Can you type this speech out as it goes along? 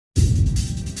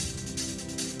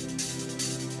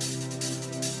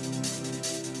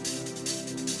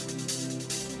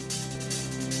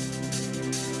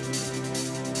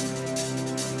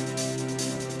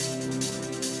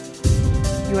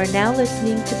are now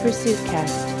listening to Pursuit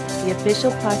Cast, the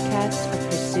official podcast of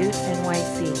Pursuit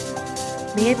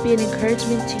NYC. May it be an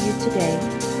encouragement to you today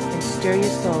and stir your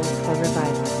soul for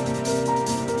revival.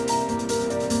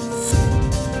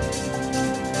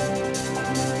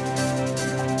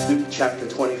 Luke chapter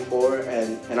 24,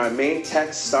 and our main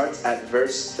text starts at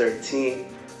verse 13.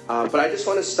 But I just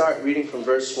want to start reading from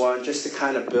verse 1 just to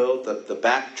kind of build the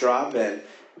backdrop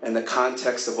and the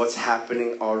context of what's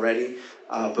happening already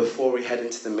before we head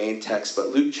into the main text. But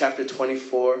Luke chapter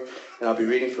 24, and I'll be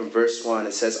reading from verse 1.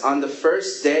 It says, "On the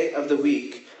first day of the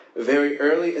week, very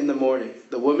early in the morning,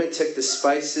 the women took the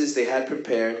spices they had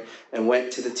prepared and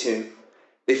went to the tomb.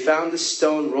 They found the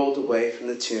stone rolled away from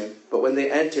the tomb, but when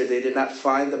they entered, they did not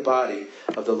find the body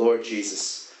of the Lord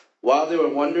Jesus. While they were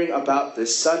wondering about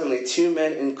this, suddenly 2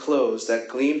 men in clothes that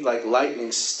gleamed like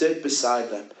lightning stood beside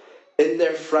them. In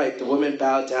their fright, the women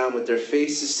bowed down with their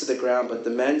faces to the ground, but the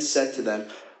men said to them,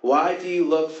 'Why do you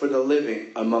look for the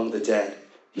living among the dead?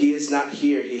 He is not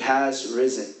here, he has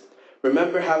risen.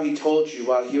 Remember how he told you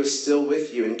while he was still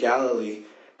with you in Galilee,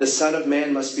 the Son of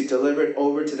Man must be delivered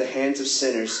over to the hands of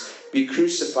sinners, be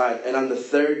crucified, and on the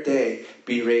third day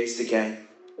be raised again.'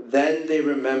 Then they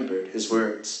remembered his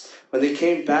words. When they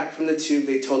came back from the tomb,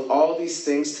 they told all these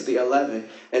things to the 11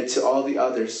 and to all the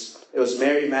others. It was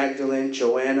Mary Magdalene,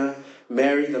 Joanna,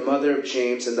 Mary the mother of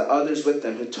James, and the others with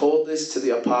them who told this to the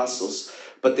apostles.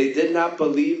 But they did not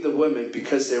believe the women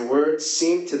because their words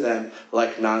seemed to them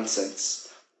like nonsense.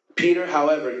 Peter,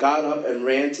 however, got up and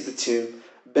ran to the tomb.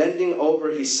 Bending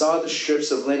over, he saw the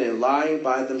strips of linen lying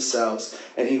by themselves,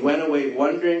 and he went away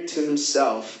wondering to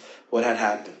himself what had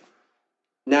happened.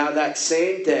 Now that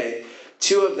same day,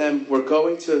 2 of them were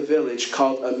going to a village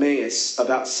called Emmaus,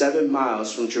 about 7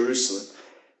 miles from Jerusalem.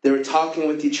 They were talking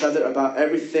with each other about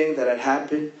everything that had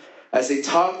happened. As they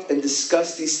talked and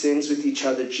discussed these things with each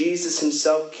other, Jesus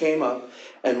himself came up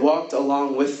and walked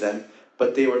along with them,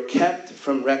 but they were kept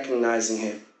from recognizing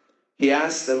him. He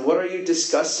asked them, 'What are you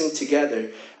discussing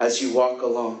together as you walk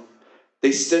along?'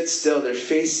 They stood still, their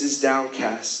faces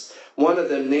downcast. One of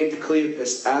them, named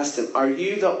Cleopas, asked him, 'Are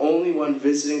you the only one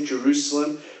visiting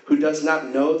Jerusalem who does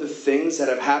not know the things that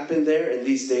have happened there in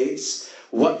these days?'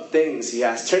 'What things?' he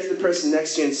asked. Turn to the person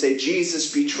next to you and say,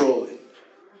 'Jesus be trolling.'"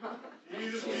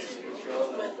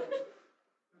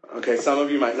 Okay, some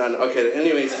of you might not know. Okay,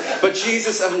 anyways. "But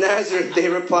Jesus of Nazareth," they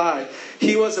replied.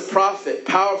 "He was a prophet,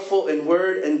 powerful in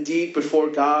word and deed before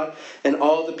God and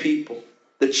all the people.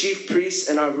 The chief priests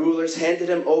and our rulers handed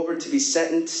him over to be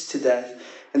sentenced to death,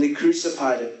 and they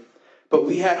crucified him. But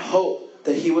we had hope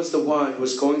that he was the one who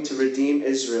was going to redeem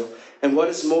Israel. And what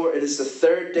is more, it is the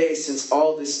 3rd day since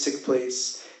all this took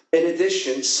place. In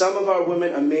addition, some of our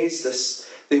women amazed us.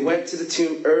 They went to the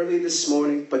tomb early this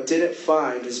morning, but didn't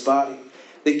find his body.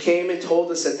 They came and told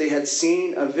us that they had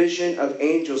seen a vision of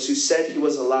angels who said he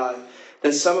was alive.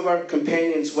 Then some of our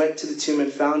companions went to the tomb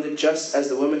and found it just as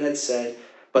the women had said,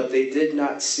 but they did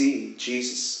not see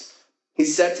Jesus." He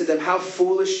said to them, "How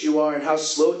foolish you are and how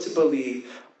slow to believe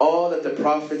all that the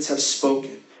prophets have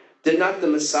spoken. Did not the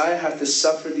Messiah have to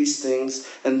suffer these things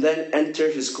and then enter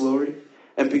his glory?"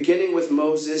 And beginning with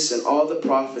Moses and all the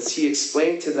prophets, he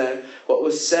explained to them what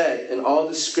was said in all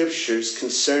the scriptures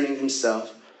concerning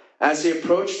himself. As they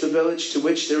approached the village to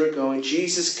which they were going,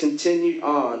 Jesus continued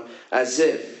on as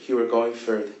if he were going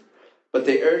further. But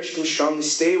they urged him strongly,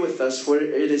 "Stay with us, for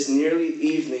it is nearly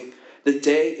evening. The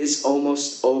day is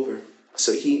almost over."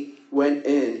 So he went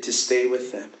in to stay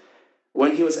with them.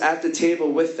 When he was at the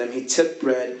table with them, he took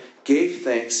bread, gave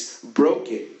thanks,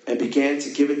 broke it, and began to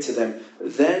give it to them.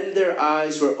 Then their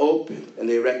eyes were opened, and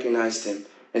they recognized him,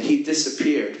 and he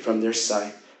disappeared from their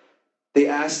sight. They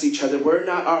asked each other, "Were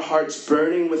not our hearts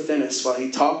burning within us while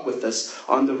he talked with us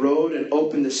on the road and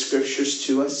opened the scriptures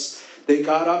to us?" They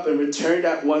got up and returned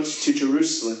at once to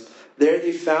Jerusalem. There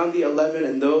they found the 11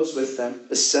 and those with them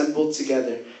assembled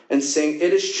together and saying,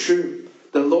 "It is true,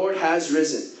 the Lord has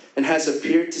risen and has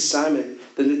appeared to Simon."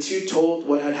 Then the 2 told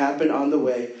what had happened on the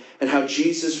way and how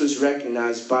Jesus was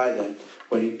recognized by them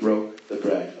when he broke the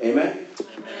bread. Amen?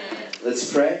 Amen. Let's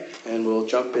pray and we'll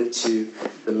jump into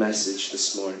the message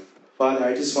this morning. Father,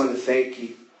 I just want to thank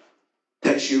you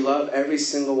that you love every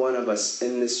single one of us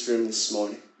in this room this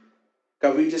morning.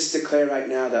 God, we just declare right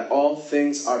now that all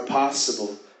things are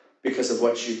possible because of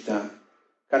what you've done.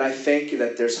 God, I thank you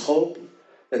that there's hope,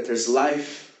 that there's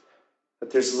life, that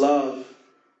there's love,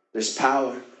 there's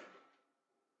power.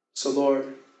 So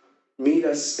Lord, meet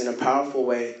us in a powerful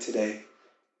way today.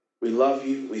 We love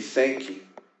you. We thank you.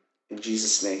 In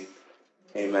Jesus' name,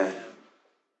 amen.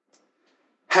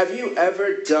 Have you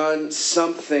ever done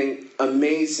something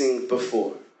amazing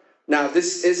before? Now,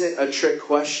 this isn't a trick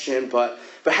question, but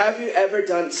But have you ever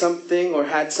done something or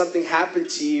had something happen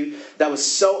to you that was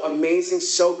so amazing,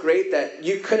 so great that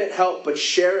you couldn't help but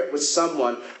share it with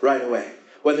someone right away?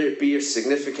 Whether it be your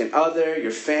significant other,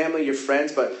 your family, your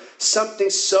friends, but something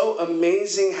so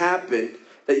amazing happened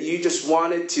that you just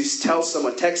wanted to tell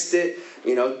someone, text it,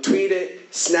 tweet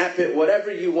it, snap it,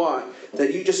 whatever you want,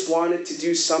 that you just wanted to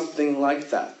do something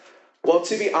like that. Well,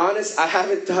 to be honest, I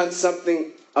haven't done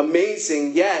something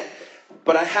amazing yet,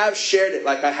 but I have shared it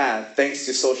like I have, thanks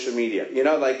to social media.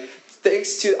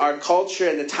 Thanks to our culture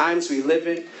and the times we live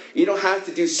in, you don't have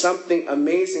to do something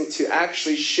amazing to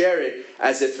actually share it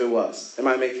as if it was. Am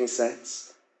I making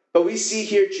sense? But we see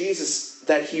here Jesus,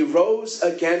 that he rose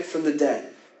again from the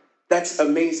dead. That's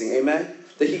amazing, amen?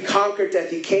 That he conquered death.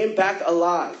 He came back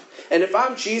alive. And if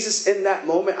I'm Jesus in that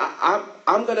moment,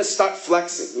 I'm going to start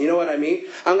flexing. You know what I mean?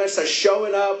 I'm going to start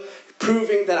showing up,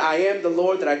 proving that I am the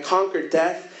Lord, that I conquered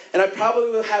death. And I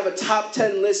probably will have a top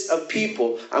 10 list of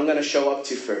people I'm going to show up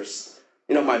to first.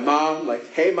 My mom,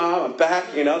 hey mom, I'm back.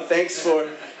 Thanks for,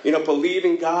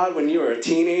 believing God when you were a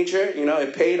teenager.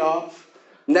 It paid off.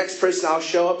 Next person I'll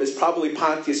show up is probably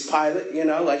Pontius Pilate.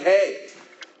 Hey,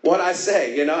 what'd I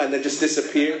say? And then just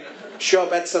disappear. Show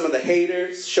up at some of the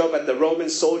haters. Show up at the Roman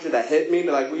soldier that hit me. Be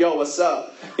like, yo, what's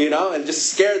up? And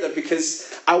just scare them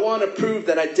because I want to prove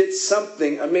that I did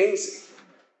something amazing.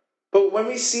 But when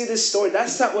we see this story,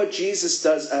 that's not what Jesus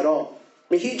does at all.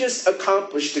 He just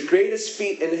accomplished the greatest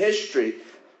feat in history,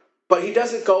 but he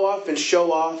doesn't go off and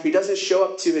show off. He doesn't show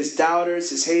up to his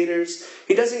doubters, his haters.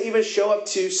 He doesn't even show up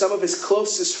to some of his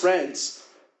closest friends.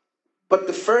 But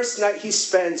the first night he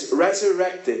spends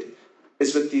resurrected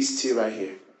is with these two right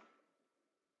here.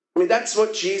 That's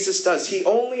what Jesus does. He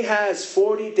only has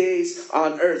 40 days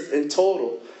on earth in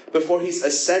total before he's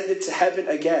ascended to heaven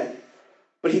again.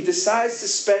 But he decides to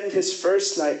spend his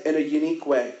first night in a unique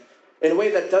way. In a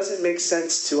way that doesn't make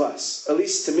sense to us, at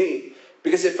least to me.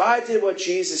 Because if I did what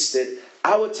Jesus did,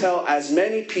 I would tell as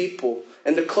many people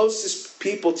and the closest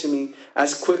people to me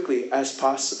as quickly as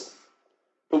possible.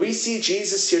 But we see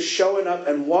Jesus here showing up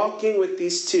and walking with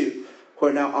these two who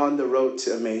are now on the road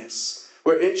to Emmaus.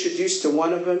 We're introduced to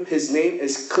one of them. His name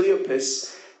is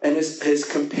Cleopas, and his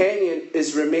companion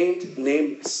is remained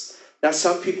nameless. Now,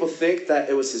 some people think that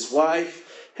it was his wife,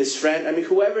 his friend,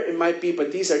 whoever it might be,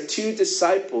 but these are two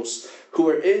disciples who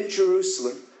were in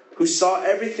Jerusalem, who saw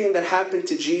everything that happened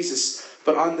to Jesus,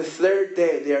 but on the third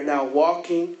day, they are now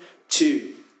walking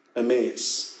to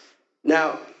Emmaus.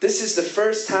 Now, this is the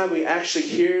first time we actually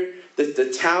hear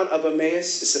the town of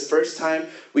Emmaus. It's the first time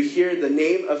we hear the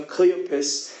name of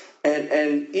Cleopas,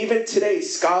 and even today,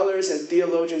 scholars and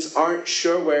theologians aren't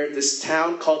sure where this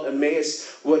town called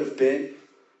Emmaus would have been.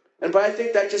 But I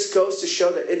think that just goes to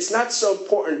show that it's not so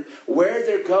important where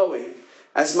they're going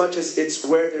as much as it's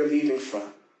where they're leaving from.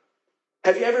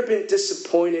 Have you ever been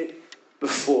disappointed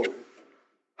before?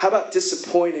 How about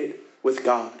disappointed with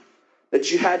God?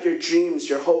 That you had your dreams,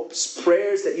 your hopes,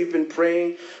 prayers that you've been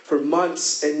praying for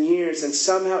months and years, and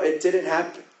somehow it didn't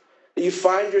happen. That you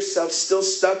find yourself still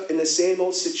stuck in the same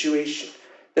old situation.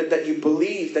 That you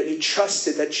believed, that you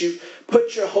trusted, that you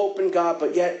put your hope in God,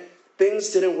 but yet things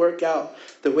didn't work out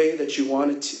the way that you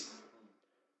wanted to.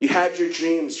 You had your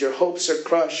dreams, your hopes are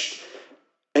crushed,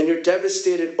 and you're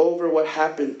devastated over what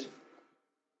happened.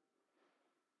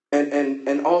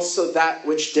 And also that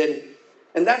which didn't.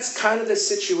 And that's kind of the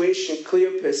situation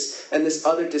Cleopas and this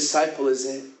other disciple is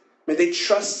in. They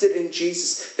trusted in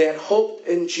Jesus. They had hope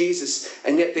in Jesus.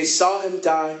 And yet they saw him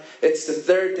die. It's the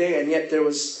third day, and yet there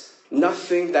was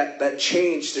nothing that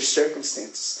changed their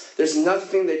circumstances. There's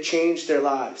nothing that changed their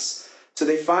lives. So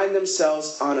they find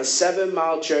themselves on a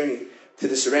 7-mile journey to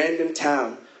this random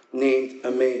town named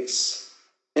Emmaus.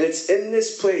 And it's in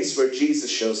this place where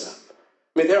Jesus shows up.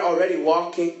 They're already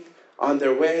walking on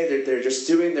their way. They're just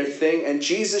doing their thing. And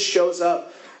Jesus shows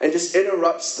up and just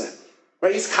interrupts them.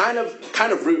 Right? He's kind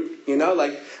of rude,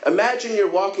 imagine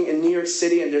you're walking in New York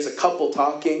City and there's a couple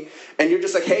talking. And you're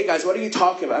just like, hey guys, what are you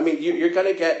talking about? You're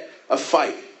going to get a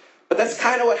fight. But that's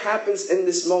kind of what happens in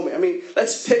this moment.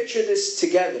 Let's picture this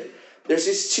together. There's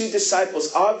these two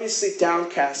disciples, obviously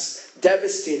downcast,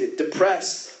 devastated,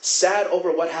 depressed, sad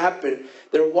over what happened.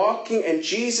 They're walking and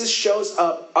Jesus shows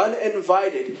up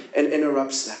uninvited and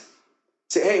interrupts them.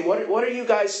 Say, hey, what are you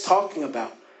guys talking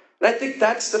about? And I think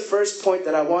that's the first point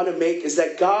that I want to make, is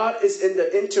that God is in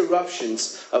the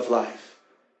interruptions of life.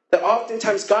 That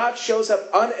oftentimes God shows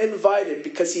up uninvited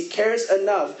because he cares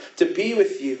enough to be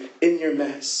with you in your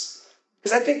mess.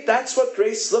 Because I think that's what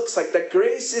grace looks like, that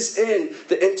grace is in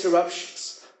the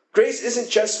interruptions. Grace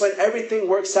isn't just when everything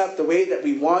works out the way that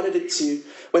we wanted it to,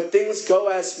 when things go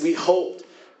as we hoped,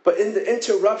 but in the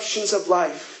interruptions of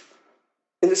life,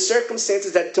 In the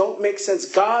circumstances that don't make sense,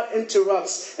 God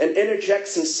interrupts and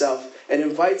interjects himself and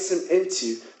invites him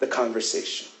into the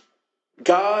conversation.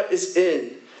 God is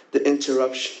in the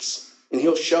interruptions, and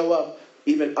he'll show up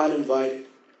even uninvited.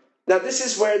 Now, this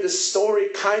is where the story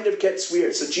kind of gets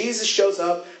weird. So Jesus shows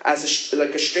up as like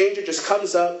a stranger, just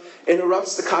comes up,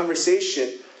 interrupts the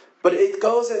conversation. But it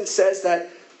goes and says that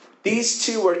these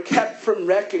two were kept from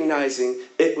recognizing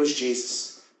it was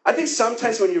Jesus. I think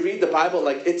sometimes when you read the Bible,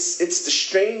 like it's the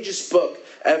strangest book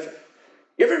ever.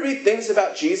 You ever read things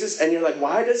about Jesus and you're like,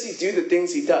 why does he do the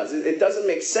things he does? It doesn't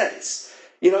make sense.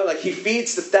 You know, like he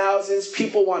feeds the thousands,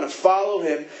 people want to follow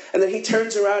him, and then he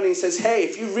turns around and he says, hey,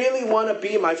 if you really want to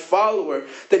be my follower,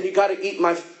 then you got to eat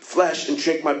my flesh and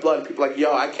drink my blood. And people are like,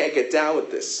 yo, I can't get down with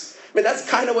this. I mean, that's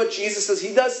kind of what Jesus does.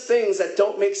 He does things that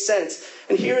don't make sense.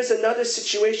 And here is another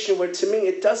situation where, to me,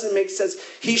 it doesn't make sense.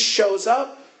 He shows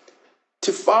up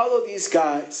to follow these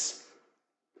guys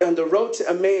on the road to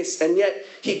Emmaus, and yet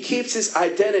he keeps his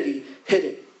identity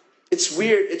hidden. It's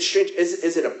weird. It's strange.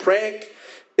 Is it a prank?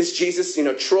 Is Jesus,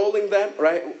 trolling them,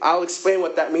 right? I'll explain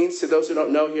what that means to those who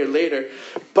don't know here later.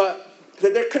 But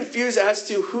they're confused as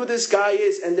to who this guy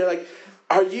is. And they're like,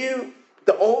 are you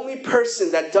the only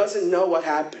person that doesn't know what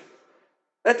happened?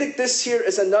 And I think this here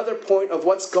is another point of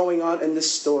what's going on in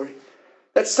this story.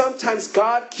 That sometimes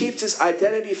God keeps his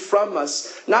identity from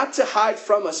us, not to hide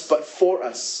from us, but for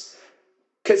us.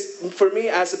 Because for me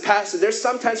as a pastor, there's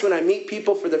sometimes when I meet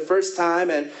people for the first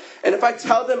time, and if I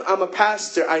tell them I'm a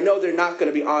pastor, I know they're not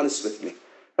going to be honest with me,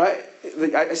 right?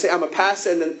 I say I'm a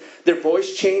pastor, and then their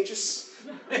voice changes.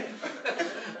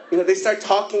 They start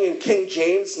talking in King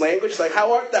James language, like,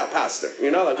 how art thou, pastor?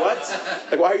 Like, what?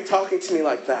 Like, why are you talking to me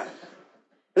like that?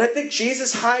 And I think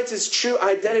Jesus hides his true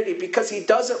identity because he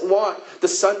doesn't want the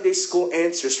Sunday school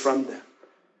answers from them.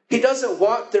 He doesn't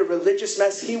want their religious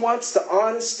mess. He wants the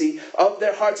honesty of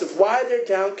their hearts, of why they're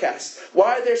downcast,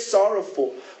 why they're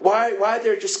sorrowful, why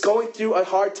they're just going through a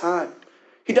hard time.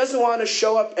 He doesn't want to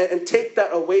show up and take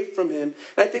that away from him.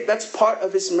 And I think that's part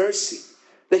of his mercy,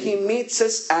 that he meets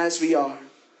us as we are.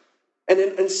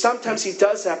 And sometimes he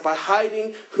does that by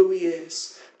hiding who he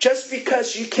is. Just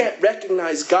because you can't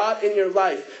recognize God in your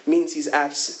life means he's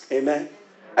absent. Amen.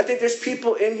 I think there's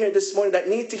people in here this morning that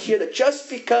need to hear that just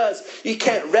because you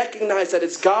can't recognize that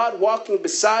it's God walking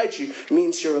beside you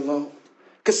means you're alone.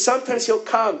 Because sometimes he'll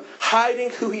come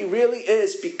hiding who he really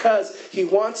is because he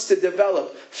wants to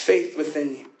develop faith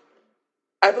within you.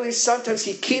 I believe sometimes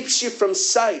he keeps you from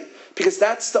sight because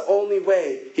that's the only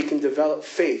way he can develop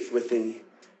faith within you.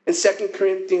 In 2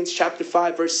 Corinthians chapter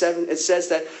 5, verse 7, it says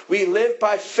that we live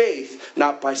by faith,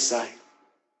 not by sight.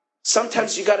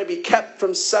 Sometimes you got to be kept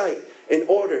from sight in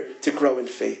order to grow in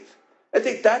faith. I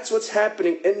think that's what's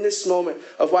happening in this moment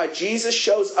of why Jesus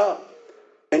shows up,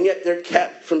 and yet they're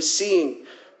kept from seeing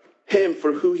him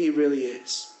for who he really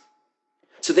is.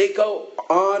 So they go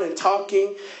on and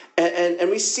talking, and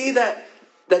we see that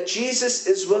Jesus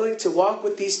is willing to walk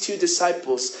with these two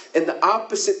disciples in the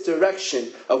opposite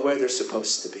direction of where they're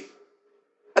supposed to be.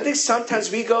 I think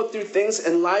sometimes we go through things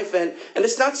in life, and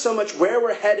it's not so much where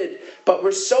we're headed, but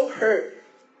we're so hurt,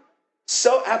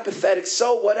 so apathetic,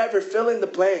 so whatever, fill in the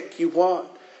blank you want,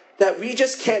 that we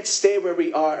just can't stay where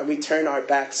we are and we turn our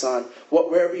backs on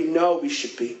where we know we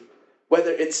should be.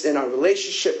 Whether it's in our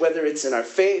relationship, whether it's in our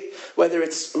faith, whether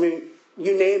it's, you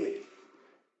name it.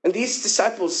 And these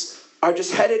disciples are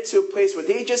just headed to a place where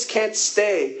they just can't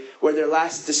stay where their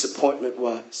last disappointment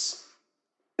was.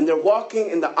 And they're walking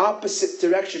in the opposite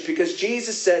direction because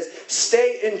Jesus says,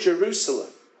 stay in Jerusalem.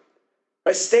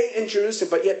 Right? Stay in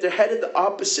Jerusalem, but yet they're headed the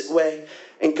opposite way.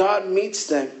 And God meets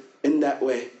them in that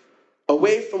way,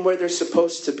 away from where they're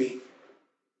supposed to be.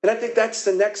 And I think that's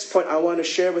the next point I want to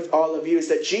share with all of you, is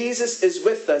that Jesus is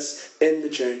with us in the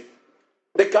journey.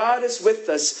 That God is with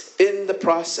us in the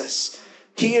process.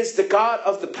 He is the God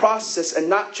of the process and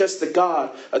not just the God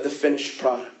of the finished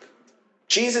product.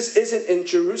 Jesus isn't in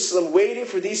Jerusalem waiting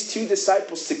for these two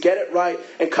disciples to get it right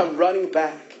and come running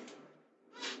back.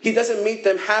 He doesn't meet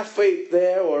them halfway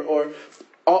there or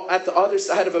at the other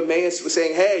side of Emmaus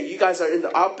saying, hey, you guys are in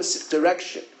the opposite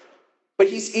direction. But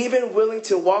he's even willing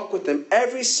to walk with them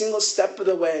every single step of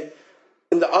the way,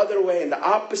 in the other way, in the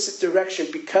opposite direction,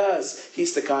 because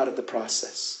he's the God of the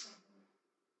process.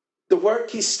 The work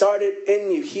he started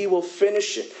in you, he will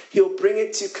finish it. He'll bring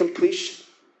it to completion.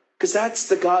 Because that's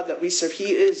the God that we serve.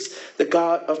 He is the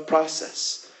God of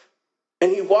process.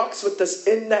 And he walks with us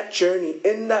in that journey,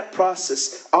 in that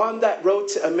process, on that road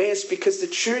to Emmaus, because the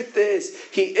truth is,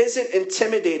 he isn't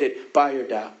intimidated by your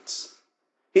doubts.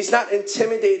 He's not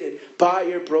intimidated by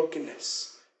your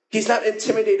brokenness. He's not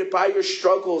intimidated by your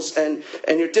struggles and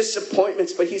your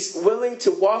disappointments, but he's willing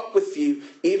to walk with you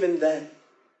even then.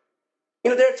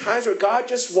 You know, there are times where God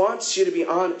just wants you to be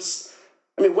honest.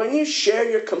 I mean, when you share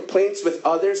your complaints with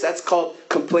others, that's called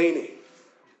complaining.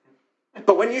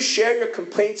 But when you share your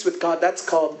complaints with God, that's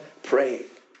called praying.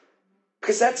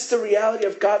 Because that's the reality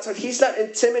of God's heart. He's not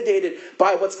intimidated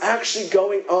by what's actually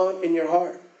going on in your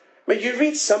heart. I mean, you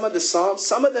read some of the Psalms,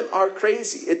 some of them are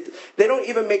crazy. They don't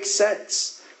even make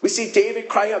sense. We see David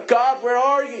crying out, God, where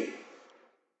are you?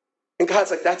 And God's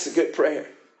like, that's a good prayer.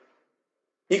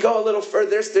 You go a little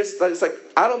further, it's like,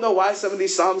 I don't know why some of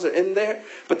these Psalms are in there,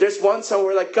 but there's one song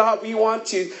where like, God, we want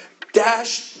to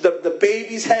dash the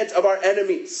babies' heads of our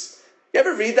enemies. You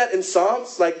ever read that in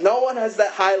Psalms? Like, no one has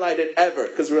that highlighted ever,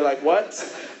 because we're like, what?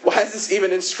 Why is this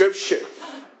even in Scripture?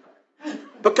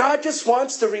 But God just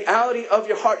wants the reality of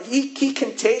your heart. He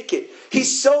can take it.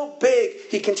 He's so big,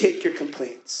 he can take your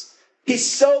complaints. He's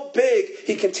so big,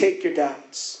 he can take your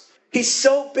doubts. He's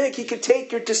so big, he can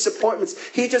take your disappointments.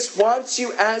 He just wants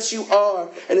you as you are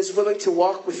and is willing to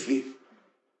walk with you.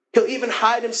 He'll even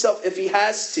hide himself if he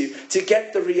has to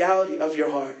get the reality of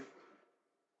your heart.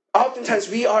 Oftentimes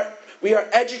we are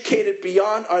educated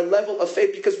beyond our level of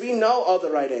faith because we know all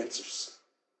the right answers.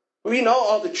 We know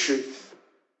all the truth.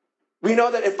 We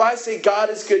know that if I say God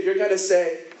is good, you're going to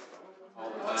say,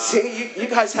 see, you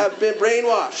guys have been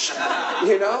brainwashed,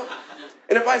 you know?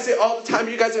 And if I say all the time,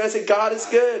 you guys are going to say God is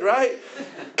good, right?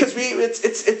 Because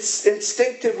it's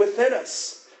instinctive within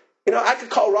us. You know, I could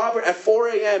call Robert at 4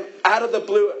 a.m. out of the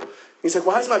blue. He's like,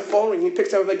 why is my phone ringing? He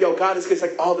picks up, I'm like, yo, God is good. It's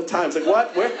like all the time. It's like,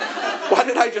 what? Where? Why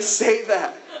did I just say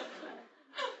that?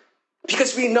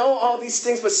 Because we know all these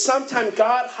things, but sometimes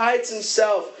God hides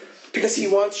himself because he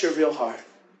wants your real heart.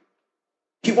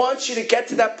 He wants you to get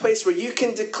to that place where you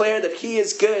can declare that he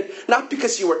is good, not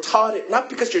because you were taught it, not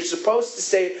because you're supposed to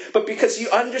say it, but because you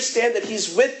understand that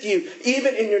he's with you,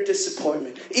 even in your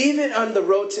disappointment, even on the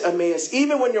road to Emmaus,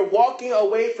 even when you're walking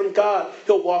away from God,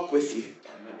 he'll walk with you.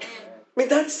 I mean,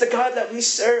 that's the God that we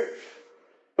serve.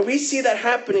 And we see that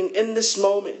happening in this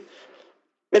moment.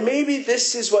 And maybe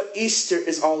this is what Easter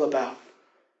is all about.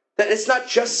 That it's not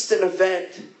just an event.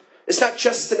 It's not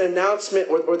just an announcement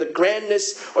or the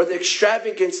grandness or the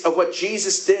extravagance of what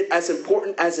Jesus did, as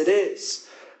important as it is.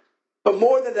 But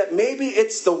more than that, maybe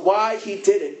it's the why he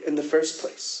did it in the first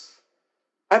place.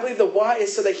 I believe the why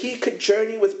is so that he could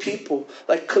journey with people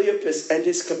like Cleopas and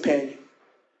his companion.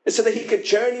 And so that he could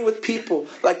journey with people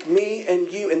like me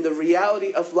and you in the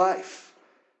reality of life.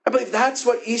 I believe that's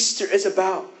what Easter is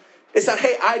about. It's not,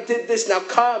 hey, I did this, now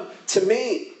come to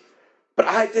me. But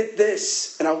I did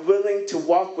this, and I'm willing to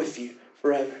walk with you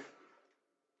forever.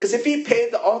 Because if he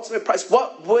paid the ultimate price,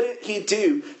 what wouldn't he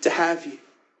do to have you?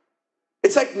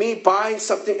 It's like me buying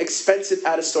something expensive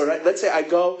at a store, right? Let's say I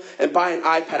go and buy an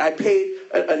iPad. I paid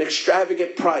an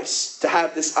extravagant price to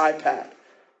have this iPad.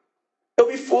 It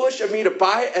would be foolish of me to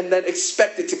buy it and then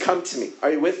expect it to come to me.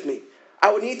 Are you with me?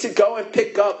 I would need to go and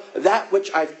pick up that which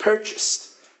I've purchased.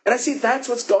 And I see that's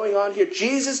what's going on here.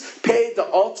 Jesus paid the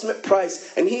ultimate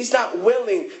price, and he's not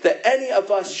willing that any of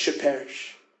us should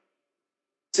perish.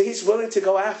 So he's willing to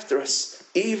go after us,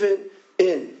 even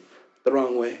in the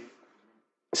wrong way.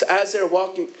 So as they're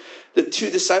walking, the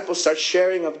two disciples start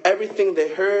sharing of everything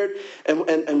they heard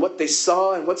and what they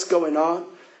saw and what's going on.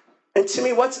 And to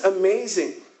me, what's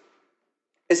amazing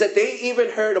is that they even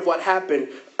heard of what happened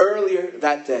earlier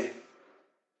that day.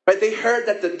 Right? They heard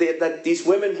that these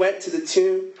women went to the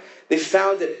tomb. They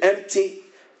found it empty.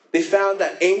 They found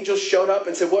that angels showed up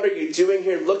and said, what are you doing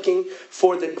here looking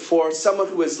for someone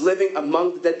who is living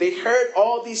among the dead? They heard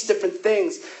all these different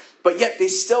things, but yet they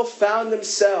still found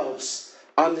themselves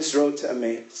on this road to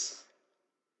Emmaus.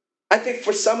 I think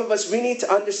for some of us, we need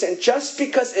to understand just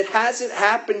because it hasn't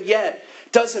happened yet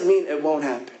doesn't mean it won't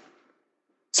happen.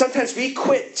 Sometimes we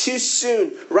quit too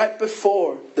soon, right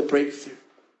before the breakthrough.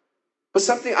 But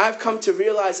something I've come to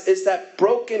realize is that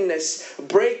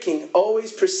breaking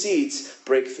always precedes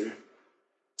breakthrough.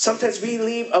 Sometimes we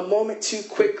leave a moment too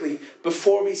quickly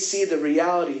before we see the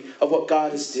reality of what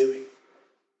God is doing.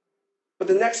 But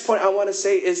the next point I want to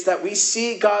say is that we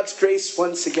see God's grace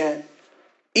once again.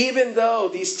 Even though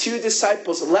these two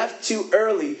disciples left too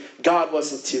early, God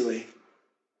wasn't too late.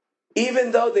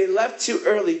 Even though they left too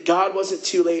early, God wasn't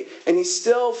too late. And he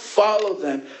still followed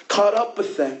them, caught up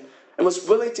with them, and was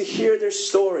willing to hear their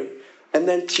story and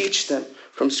then teach them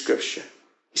from Scripture.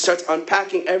 He starts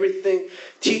unpacking everything,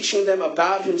 teaching them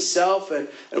about himself and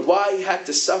why he had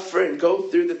to suffer and go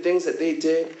through the things that they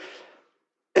did.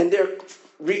 And they're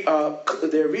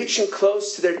reaching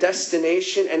close to their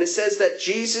destination. And it says that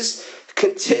Jesus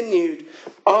continued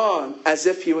on as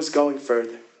if he was going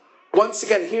further. Once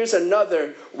again, here's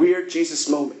another weird Jesus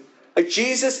moment. Like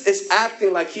Jesus is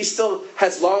acting like he still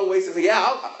has long ways to go.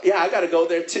 I got to go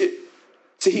there too.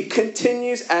 So he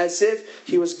continues as if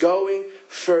he was going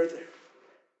further.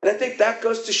 And I think that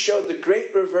goes to show the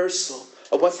great reversal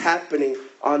of what's happening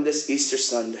on this Easter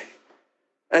Sunday.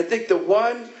 And I think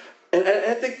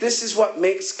I think this is what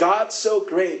makes God so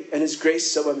great and his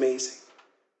grace so amazing.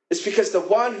 It's because the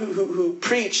one who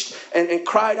preached and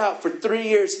cried out for 3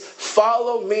 years,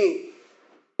 "Follow me,"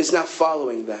 is now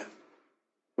following them.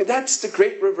 I mean, that's the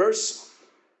great reversal.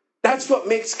 That's what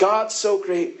makes God so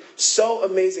great, so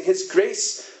amazing. His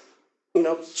grace,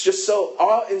 just so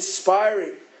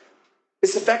awe-inspiring.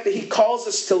 It's the fact that he calls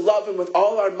us to love him with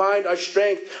all our mind, our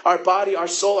strength, our body, our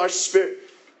soul, our spirit.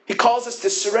 He calls us to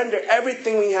surrender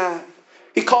everything we have.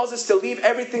 He calls us to leave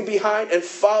everything behind and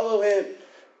follow him.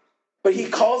 But he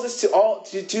calls us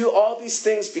to do all these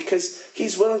things because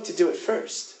he's willing to do it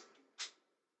first.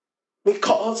 He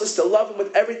calls us to love him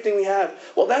with everything we have.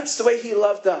 Well, that's the way he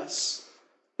loved us.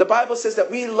 The Bible says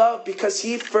that we love because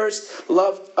he first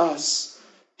loved us.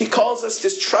 He calls us to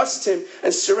trust him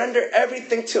and surrender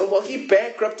everything to him. Well, he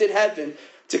bankrupted heaven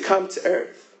to come to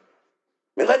earth.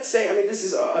 Let's say, this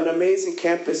is an amazing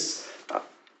campus.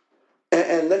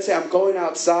 And let's say I'm going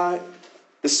outside.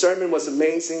 The sermon was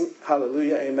amazing.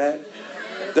 Hallelujah, amen.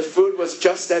 The food was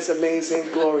just as amazing.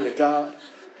 Glory to God.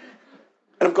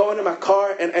 And I'm going to my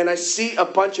car and I see a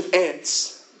bunch of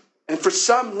ants. And for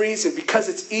some reason, because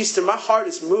it's Easter, my heart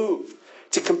is moved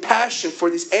to compassion for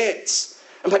these ants.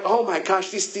 I'm like, oh my gosh,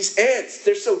 these ants,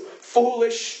 they're so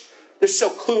foolish. They're so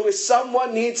clueless.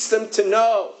 Someone needs them to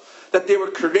know that they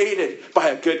were created by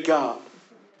a good God.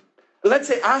 Let's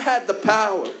say I had the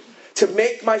power to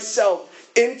make myself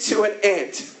into an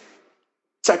ant.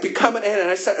 So I become an ant and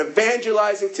I start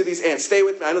evangelizing to these ants. Stay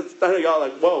with me. I know y'all are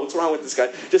like, whoa, what's wrong with this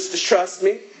guy? Just trust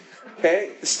me.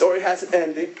 Okay? The story has an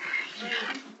ending.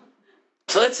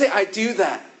 So let's say I do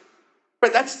that.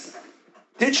 But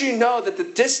did you know that the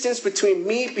distance between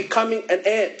me becoming an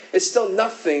ant is still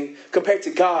nothing compared to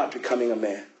God becoming a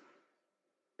man?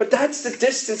 But that's the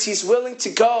distance he's willing to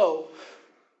go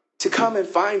to come and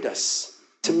find us,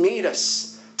 to meet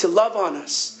us, to love on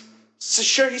us. So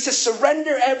sure, he says,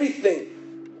 surrender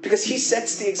everything because he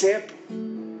sets the example.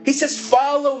 He says,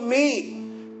 follow me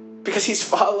because he's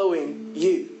following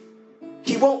you.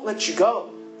 He won't let you go.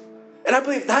 And I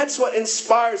believe that's what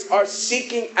inspires our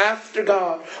seeking after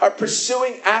God, our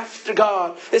pursuing after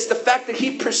God. It's the fact that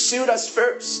he pursued us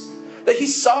first, that he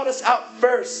sought us out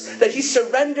first, that he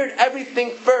surrendered everything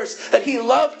first, that he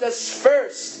loved us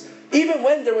first, even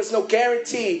when there was no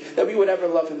guarantee that we would ever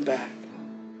love him back.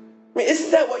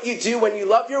 Isn't that what you do when you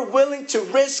love? You're willing to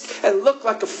risk and look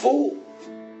like a fool.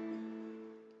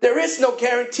 There is no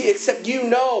guarantee except you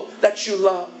know that you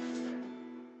love.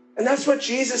 And that's what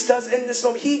Jesus does in this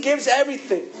moment. He gives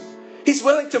everything. He's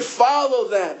willing to follow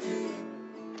them.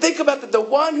 Think about that. The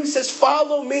one who says,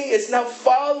 follow me, is now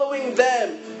following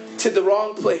them to the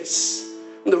wrong place,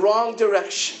 in the wrong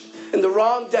direction, in the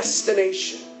wrong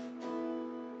destination.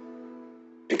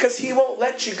 Because he won't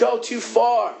let you go too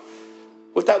far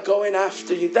without going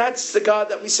after you. That's the God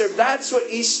that we serve. That's what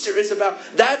Easter is about.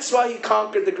 That's why he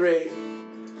conquered the grave.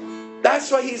 That's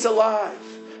why he's alive.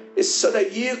 Is so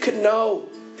that you can know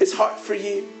his heart for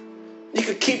you. You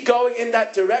could keep going in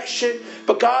that direction,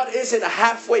 but God isn't a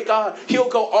halfway God. He'll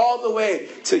go all the way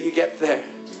till you get there.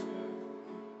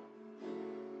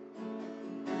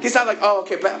 He's not like, oh,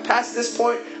 okay, past this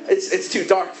point, it's too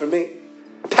dark for me.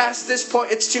 Past this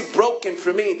point, it's too broken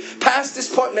for me. Past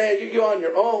this point, man, you're on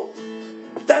your own.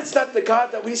 That's not the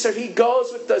God that we serve. He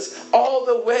goes with us all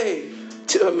the way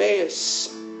to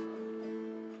Emmaus.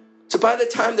 So by the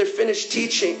time they're finished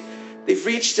teaching, they've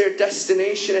reached their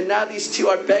destination, and now these two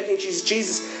are begging Jesus.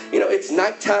 Jesus, it's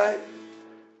nighttime.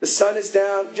 The sun is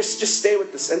down. Just stay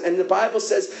with us. And the Bible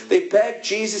says they begged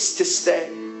Jesus to stay.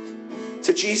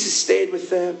 So Jesus stayed with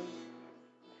them.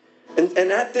 And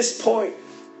at this point,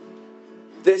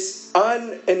 this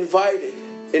uninvited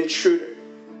intruder,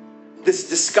 this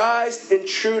disguised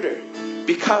intruder,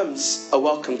 becomes a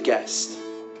welcome guest.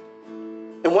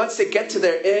 And once they get to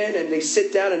their inn and they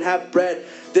sit down and have bread,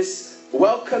 this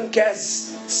welcome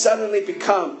guest suddenly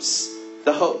becomes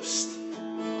the host.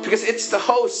 Because it's the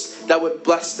host that would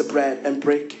bless the bread and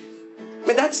break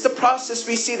it. That's the process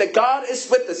we see, that God is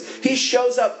with us. He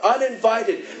shows up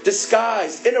uninvited,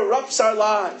 disguised, interrupts our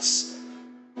lives.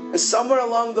 And somewhere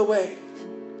along the way,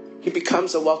 he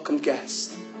becomes a welcome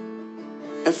guest.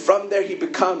 And from there, he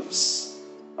becomes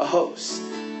a host.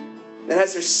 And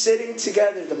as they're sitting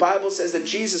together, the Bible says that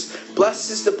Jesus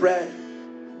blesses the bread,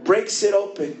 breaks it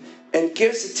open, and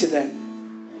gives it to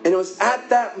them. And it was at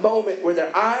that moment where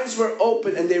their eyes were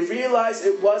open and they realized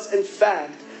it was in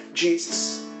fact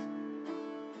Jesus.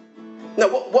 Now,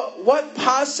 what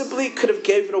possibly could have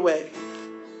gave it away?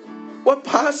 What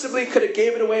possibly could have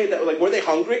gave it away? That, like, were they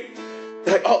hungry?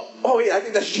 They're like, oh yeah, I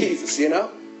think that's Jesus, you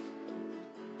know?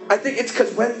 I think it's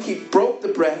because when he broke the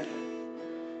bread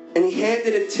and he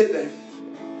handed it to them,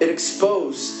 it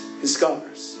exposed his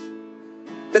scars.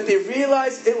 That they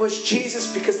realized it was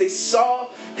Jesus because they saw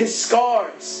his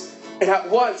scars. And at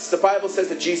once, the Bible says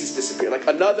that Jesus disappeared. Like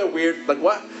another weird, like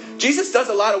what? Jesus does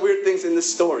a lot of weird things in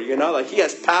this story, you know? Like he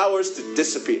has powers to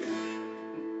disappear.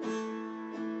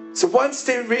 So once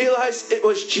they realized it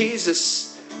was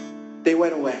Jesus, they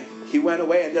went away. He went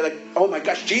away and they're like, oh my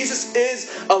gosh, Jesus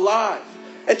is alive.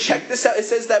 And check this out. It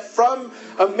says that from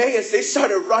Emmaus, they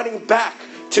started running back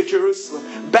to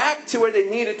Jerusalem, back to where they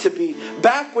needed to be,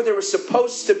 back where they were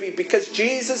supposed to be, because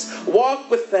Jesus walked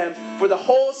with them for the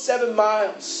whole 7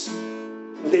 miles.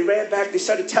 When they ran back, they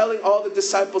started telling all the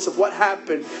disciples of what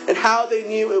happened and how they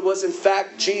knew it was in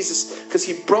fact Jesus, because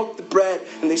he broke the bread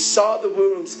and they saw the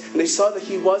wounds and they saw that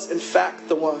he was in fact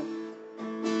the one.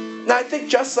 Now I think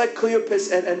just like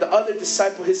Cleopas and the other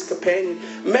disciple, his companion,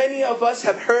 many of us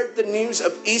have heard the news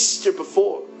of Easter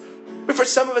before. But for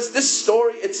some of us, this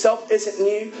story itself isn't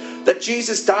new. That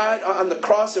Jesus died on the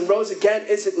cross and rose again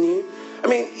isn't new. I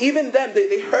mean, even them,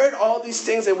 they heard all these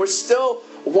things and were still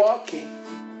walking.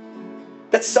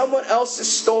 That someone else's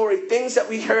story, things that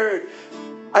we heard,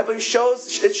 I believe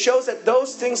it shows that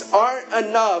those things aren't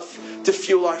enough to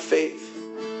fuel our faith.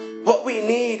 What we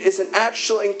need is an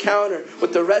actual encounter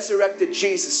with the resurrected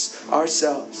Jesus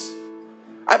ourselves.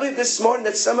 I believe this morning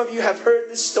that some of you have heard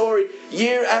this story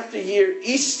year after year,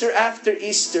 Easter after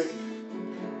Easter.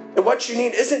 And what you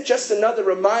need isn't just another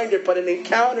reminder, but an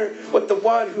encounter with the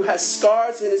one who has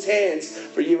scars in his hands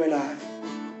for you and I.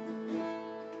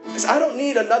 Because I don't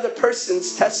need another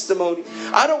person's testimony.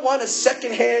 I don't want a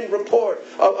secondhand report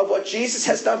of what Jesus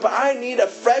has done, but I need a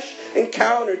fresh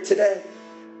encounter today.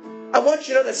 I want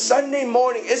you to know that Sunday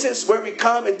morning isn't where we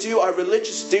come and do our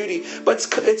religious duty, but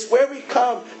it's where we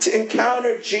come to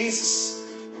encounter Jesus.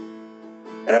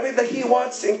 And I believe that he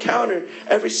wants to encounter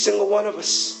every single one of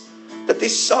us. That they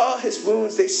saw his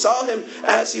wounds, they saw him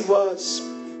as he was.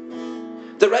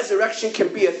 The resurrection can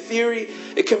be a theory,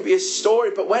 it can be a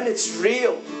story, but when it's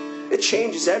real, it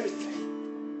changes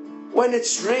everything. When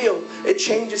it's real, it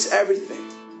changes everything.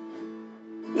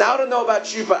 Now, I don't know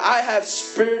about you, but I have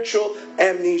spiritual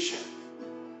amnesia.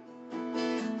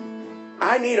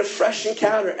 I need a fresh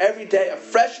encounter every day, a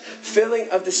fresh filling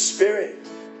of the Spirit.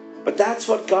 But that's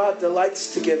what God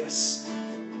delights to give us.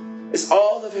 It's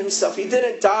all of himself. He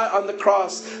didn't die on the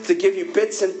cross to give you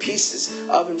bits and pieces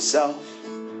of himself,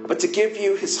 but to give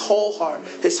you his whole heart,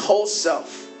 his whole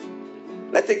self.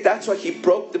 And I think that's why he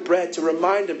broke the bread, to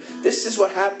remind him, this is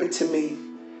what happened to me,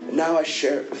 and now I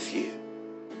share it with you.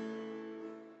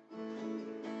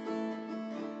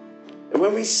 And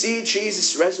when we see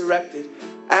Jesus resurrected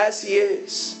as he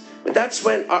is, that's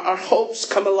when our hopes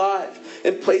come alive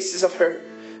in places of hurt,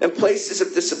 in places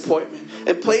of disappointment,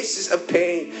 in places of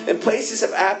pain, in places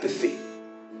of apathy.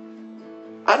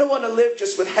 I don't want to live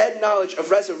just with head knowledge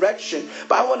of resurrection,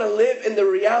 but I want to live in the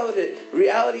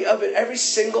reality of it every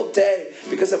single day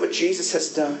because of what Jesus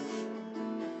has done.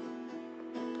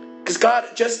 Because God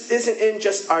just isn't in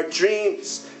just our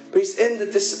dreams, but he's in the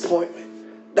disappointment.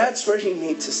 That's where he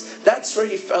meets us. That's where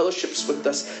he fellowships with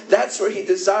us. That's where he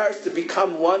desires to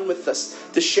become one with us,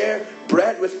 to share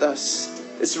bread with us.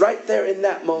 It's right there in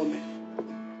that moment.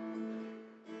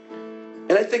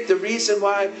 And I think the reason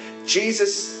why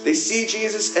they see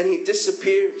Jesus and he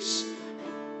disappears,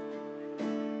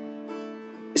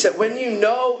 is that when you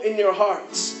know in your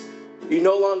hearts, you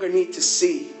no longer need to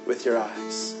see with your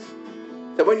eyes.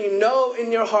 That when you know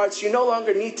in your hearts, you no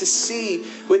longer need to see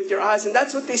with your eyes. And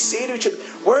that's what they say to each other.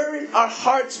 Weren't our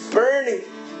hearts burning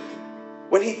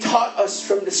when he taught us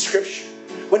from the scripture?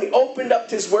 When he opened up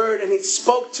his word and he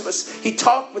spoke to us, he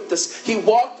talked with us, he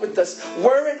walked with us.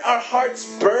 Weren't our hearts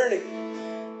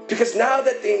burning? Because now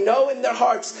that they know in their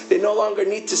hearts, they no longer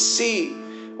need to see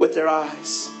with their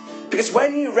eyes. Because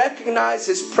when you recognize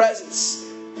his presence,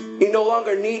 you no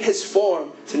longer need his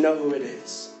form to know who it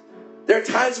is. There are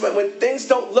times when things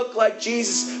don't look like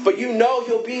Jesus, but you know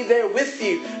he'll be there with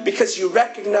you because you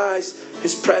recognize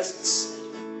his presence.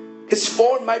 His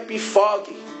form might be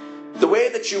foggy. The way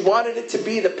that you wanted it to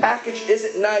be, the package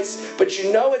isn't nice, but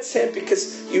you know it's him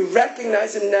because you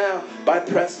recognize him now by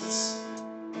presence.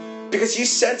 Because you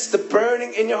sense the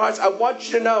burning in your hearts. I want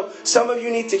you to know, some of you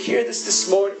need to hear this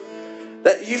morning,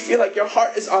 that you feel like your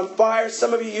heart is on fire.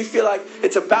 Some of you feel like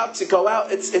it's about to go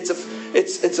out. It's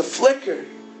a flicker.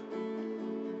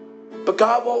 But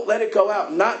God won't let it go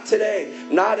out. Not today.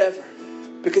 Not ever.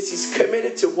 Because He's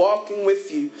committed to walking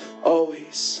with you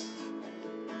always.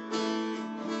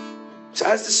 So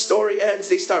as the story ends,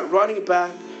 they start running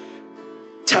back,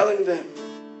 telling them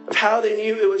of how they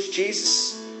knew it was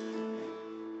Jesus.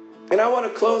 And I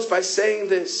want to close by saying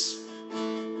this.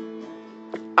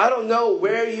 I don't know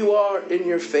where you are in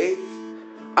your faith.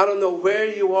 I don't know where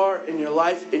you are in your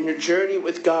life, in your journey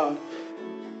with God.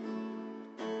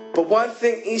 But one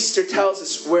thing Easter tells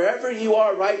us, wherever you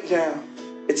are right now,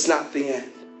 it's not the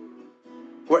end.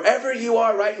 Wherever you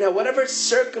are right now, whatever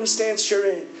circumstance you're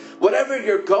in, whatever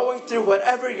you're going through,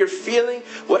 whatever you're feeling,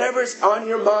 whatever's on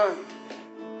your mind,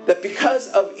 that because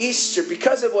of Easter,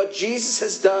 because of what Jesus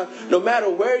has done, no matter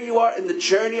where you are in the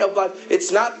journey of life,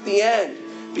 it's not the end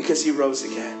because He rose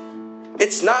again.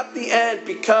 It's not the end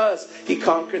because He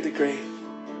conquered the grave.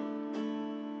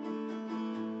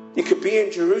 You could be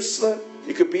in Jerusalem,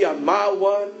 you could be on mile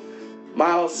 1,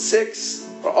 mile 6,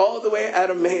 or all the way at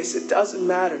Emmaus. It doesn't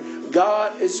matter.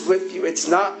 God is with you. It's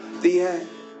not the end.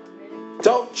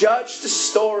 Don't judge the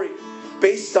story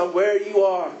based on where you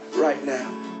are right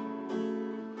now.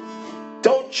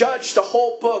 Don't judge the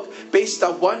whole book based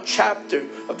on one chapter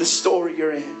of the story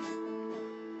you're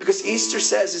in. Because Easter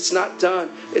says it's not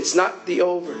done. It's not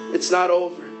over. It's not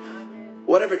over.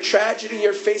 Whatever tragedy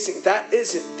you're facing, that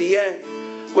isn't the end.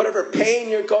 Whatever pain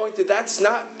you're going through, that's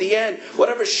not the end.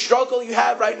 Whatever struggle you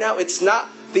have right now, it's not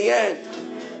the end.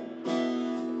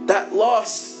 That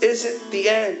loss isn't the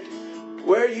end.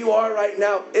 Where you are right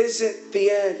now isn't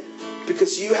the end.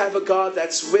 Because you have a God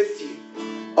that's with you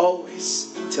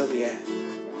always till the end.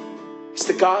 He's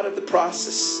the God of the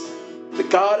process, the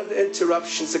God of the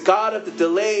interruptions, the God of the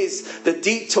delays, the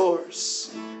detours.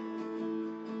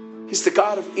 He's the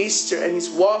God of Easter, and He's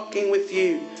walking with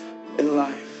you in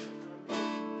life.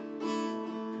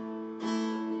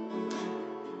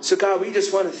 So God, we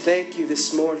just want to thank you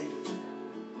this morning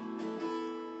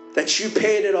that you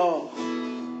paid it all,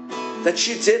 that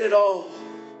you did it all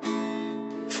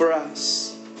for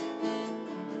us.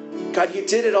 God, you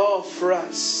did it all for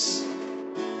us.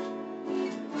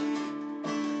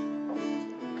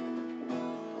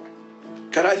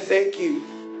 God, I thank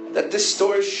you that this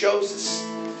story shows us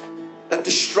that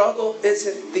the struggle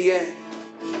isn't the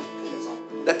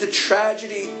end, that the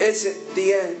tragedy isn't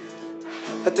the end,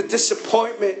 that the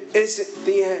disappointment isn't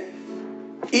the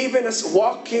end. Even us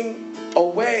walking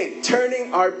away,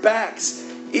 turning our backs,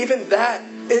 even that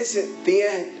isn't the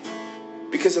end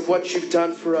because of what you've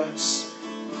done for us.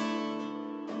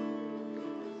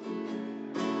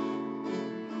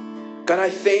 God, I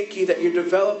thank you that you're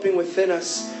developing within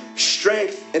us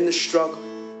strength in the struggle.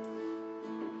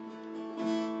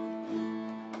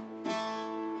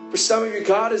 For some of you,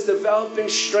 God is developing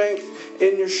strength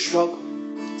in your struggle.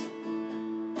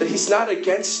 That He's not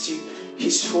against you,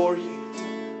 He's for you.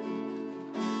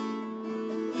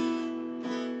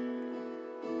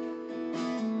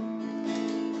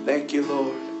 Thank you,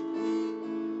 Lord.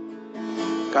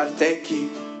 God, thank you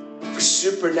for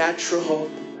supernatural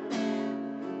hope.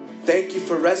 Thank you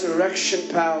for resurrection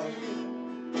power.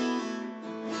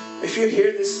 If you're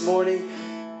here this morning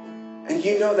and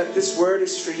you know that this word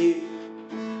is for you,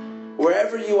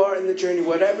 wherever you are in the journey,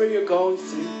 whatever you're going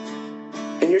through,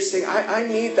 and you're saying, I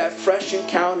need that fresh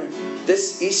encounter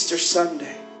this Easter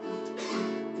Sunday,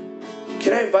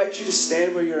 can I invite you to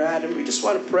stand where you're at? And we just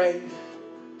want to pray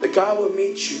that God will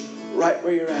meet you right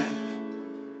where you're at.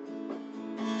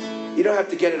 You don't have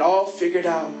to get it all figured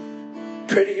out.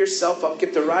 Pretty yourself up,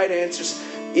 get the right answers,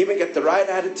 even get the right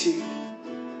attitude.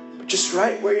 But just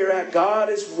right where you're at, God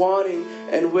is wanting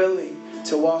and willing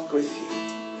to walk with you.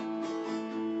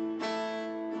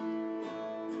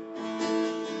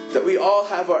 That we all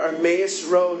have our Emmaus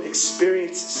Road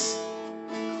experiences.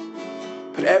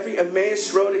 But every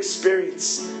Emmaus Road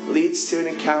experience leads to an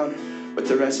encounter with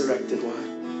the resurrected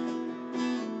one.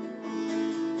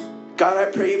 God,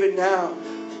 I pray even now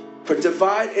for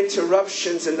divine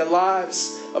interruptions in the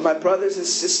lives of my brothers and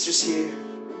sisters here.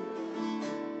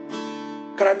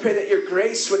 God, I pray that your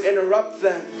grace would interrupt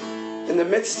them in the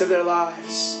midst of their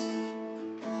lives.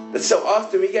 That so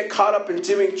often we get caught up in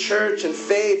doing church and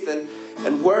faith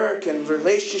and work and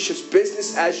relationships,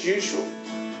 business as usual.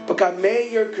 But God, may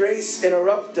your grace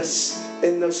interrupt us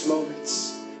in those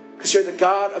moments. Because you're the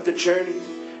God of the journey.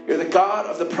 You're the God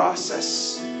of the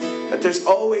process. That there's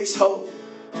always hope.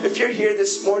 If you're here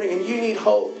this morning and you need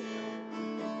hope,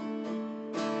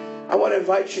 I want to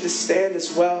invite you to stand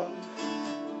as well.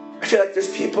 I feel like there's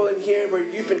people in here where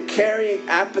you've been carrying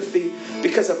apathy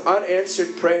because of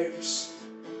unanswered prayers.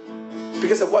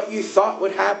 Because of what you thought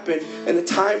would happen in the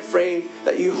time frame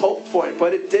that you hoped for it,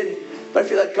 but it didn't. But I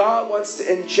feel like God wants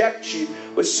to inject you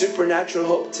with supernatural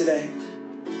hope today.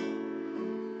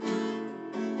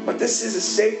 But this is a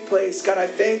safe place. God, I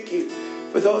thank you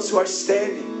for those who are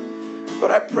standing.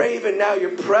 But I pray even now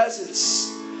your presence,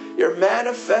 your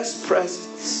manifest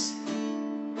presence,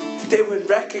 that they would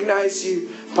recognize you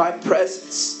by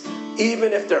presence.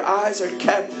 Even if their eyes are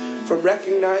kept from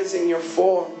recognizing your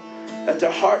form, that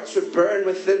their hearts would burn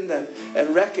within them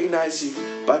and recognize you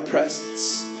by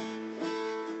presence.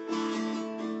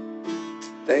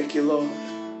 Thank you, Lord.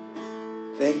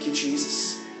 Thank you,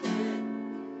 Jesus.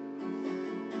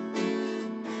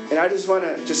 And I just want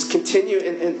to continue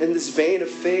in this vein of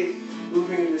faith,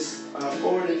 moving in this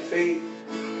forward in faith.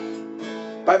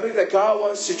 But I believe that God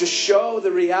wants to just show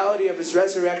the reality of His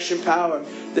resurrection power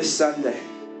this Sunday.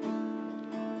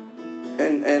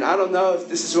 And I don't know if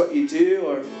this is what you do,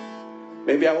 or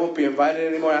maybe I won't be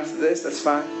invited anymore after this. That's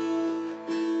fine.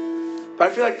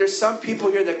 But I feel like there's some people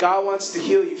here that God wants to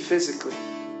heal you physically.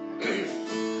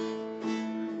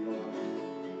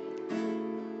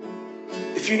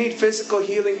 If you need physical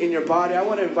healing in your body, I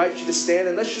want to invite you to stand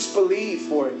and let's just believe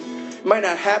for it. It might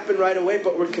not happen right away,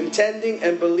 but we're contending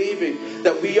and believing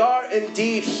that we are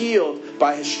indeed healed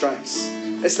by His stripes.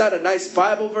 It's not a nice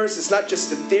Bible verse. It's not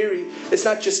just a theory. It's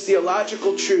not just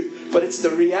theological truth, but it's the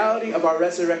reality of our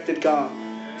resurrected God.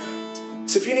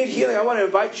 So if you need healing, I want to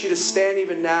invite you to stand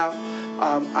even now.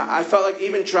 I felt like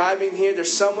even driving here,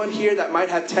 there's someone here that might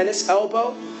have tennis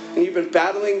elbow, and you've been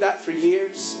battling that for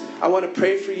years. I want to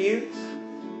pray for you.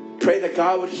 Pray that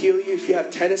God would heal you if you have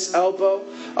tennis elbow.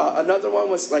 Another one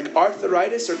was like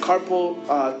arthritis or carpal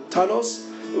tunnels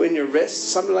in your wrist,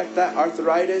 something like that,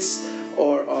 arthritis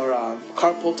or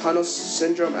carpal tunnel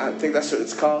syndrome. I think that's what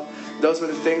it's called. Those were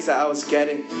the things that I was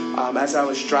getting as I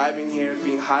was driving here,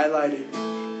 being highlighted.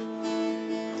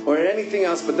 Or anything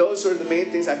else, but those were the main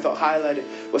things I felt highlighted,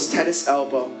 was tennis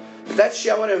elbow. If that's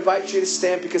you, I want to invite you to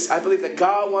stand because I believe that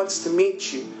God wants to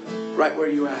meet you right where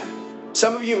you're at.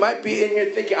 Some of you might be in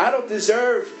here thinking, I don't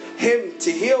deserve Him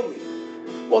to heal me.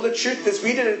 Well, the truth is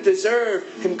we didn't deserve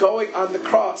Him going on the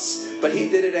cross, but He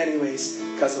did it anyways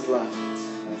because of love.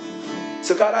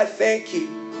 So God, I thank you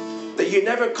that you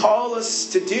never call us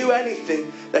to do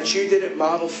anything that you didn't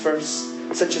model first,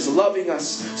 such as loving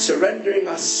us, surrendering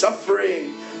us,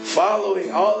 suffering,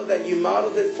 following, all of that. You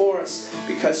modeled it for us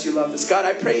because you loved us. God,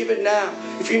 I pray even now,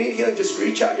 if you need healing, just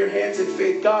reach out your hands in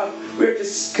faith. God, we're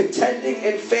just contending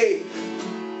in faith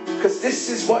because this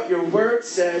is what your word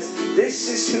says. This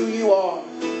is who you are,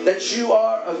 that you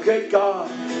are a good God.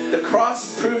 The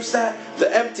cross proves that.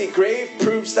 The empty grave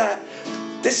proves that.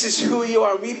 This is who you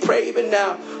are. We pray even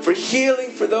now for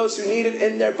healing for those who need it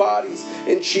in their bodies.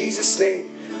 In Jesus' name.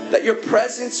 That your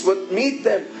presence would meet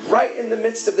them right in the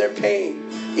midst of their pain.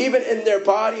 Even in their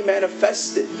body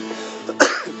manifested.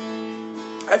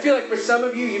 I feel like for some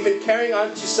of you, you've been carrying on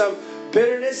to some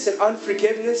bitterness and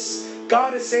unforgiveness.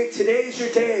 God is saying today is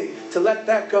your day to let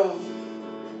that go.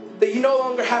 That you no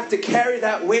longer have to carry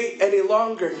that weight any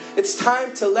longer. It's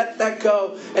time to let that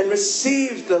go and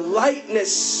receive the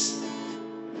lightness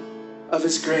of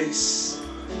His grace.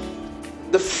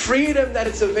 The freedom that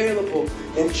is available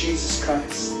in Jesus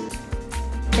Christ.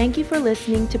 Thank you for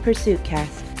listening to Pursuit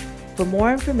Cast. For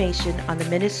more information on the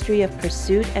ministry of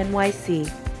Pursuit NYC,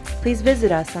 please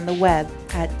visit us on the web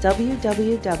at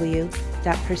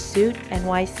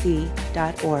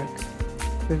www.pursuitnyc.org.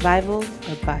 Revival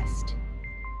or bust.